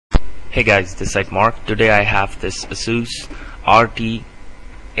Hey guys, this is Mark. Today I have this Asus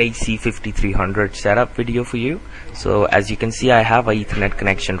Ac5300 setup video for you. So as you can see, I have an Ethernet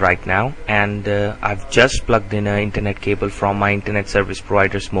connection right now, and I've just plugged in an internet cable from my internet service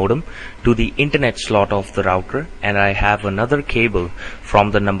provider's modem to the internet slot of the router, and I have another cable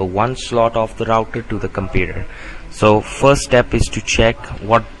from the number 1 slot of the router to the computer. So first step is to check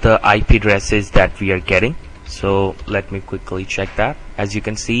what the IP address is that we are getting. So let me quickly check that. As you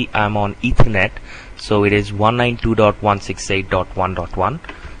can see, I'm on Ethernet, so it is 192.168.1.1.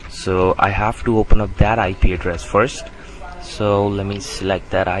 so I have to open up that IP address first. So let me select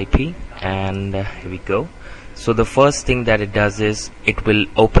that IP, and here we go. So the first thing that it does is it will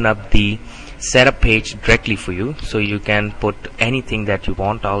open up the setup page directly for you, so you can put anything that you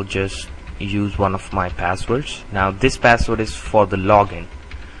want. I'll just use one of my passwords. Now this password is for the login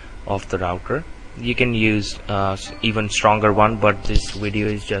of the router. You can use even stronger one, but this video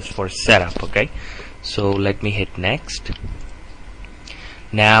is just for setup. Okay, so let me hit next.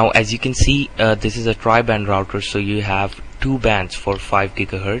 Now as you can see, this is a tri-band router, so you have two bands for 5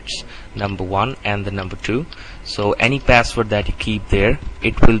 gigahertz, number 1 and the number 2. So any password that you keep there,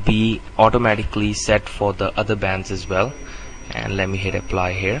 it will be automatically set for the other bands as well. And let me hit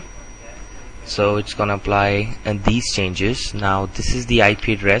apply here. So it's gonna apply these changes. Now this is the IP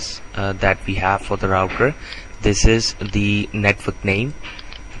address that we have for the router. This is the network name,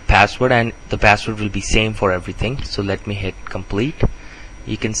 password, and the password will be same for everything. So let me hit complete.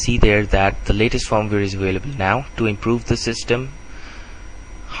 You can see there that the latest firmware is available now. To improve the system,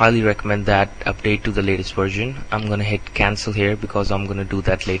 highly recommend that update to the latest version. I'm gonna hit cancel here because I'm gonna do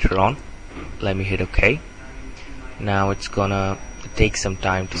that later on. Let me hit OK. Now it's gonna take some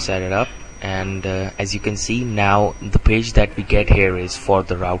time to set it up. And as you can see, now the page that we get here is for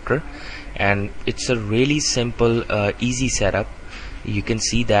the router, and it's a really simple easy setup. You can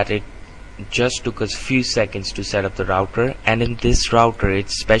see that it just took us few seconds to set up the router, and in this router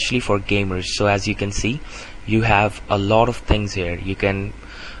it's especially for gamers. So as you can see, you have a lot of things here. You can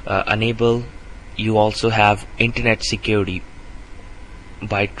enable, you also have internet security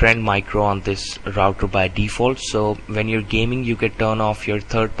by Trend Micro on this router by default. So when you're gaming, you can turn off your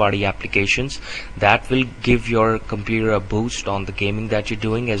third-party applications. That will give your computer a boost on the gaming that you're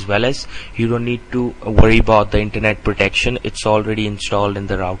doing, as well as you don't need to worry about the internet protection. It's already installed in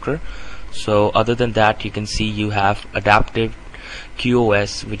the router. So other than that, you can see you have adaptive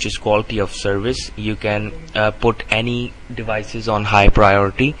QoS, which is quality of service. You can put any devices on high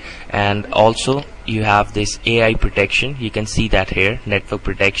priority, and also you have this AI protection. You can see that here, network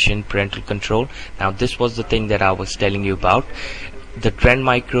protection, parental control. Now this was the thing that I was telling you about. The Trend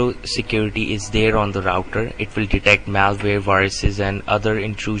Micro security is there on the router. It will detect malware, viruses, and other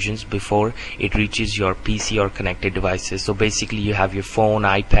intrusions before it reaches your PC or connected devices. So basically, you have your phone,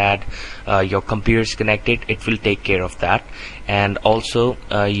 iPad, your computers connected. It will take care of that. And also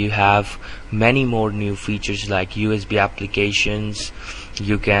you have many more new features like USB applications.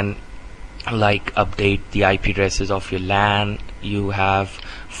 You can like update the IP addresses of your LAN. You have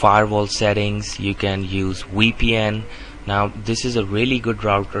firewall settings. You can use VPN. Now this is a really good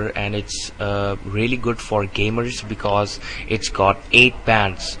router, and it's really good for gamers because it's got 8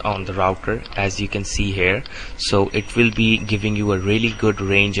 bands on the router, as you can see here. So it will be giving you a really good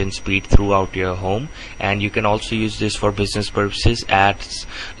range and speed throughout your home. And you can also use this for business purposes, as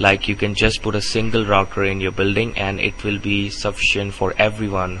like you can just put a single router in your building and it will be sufficient for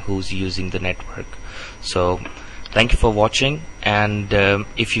everyone who's using the network. So thank you for watching, and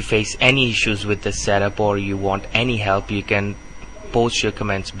if you face any issues with the setup or you want any help, you can post your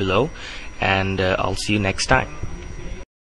comments below, and I'll see you next time.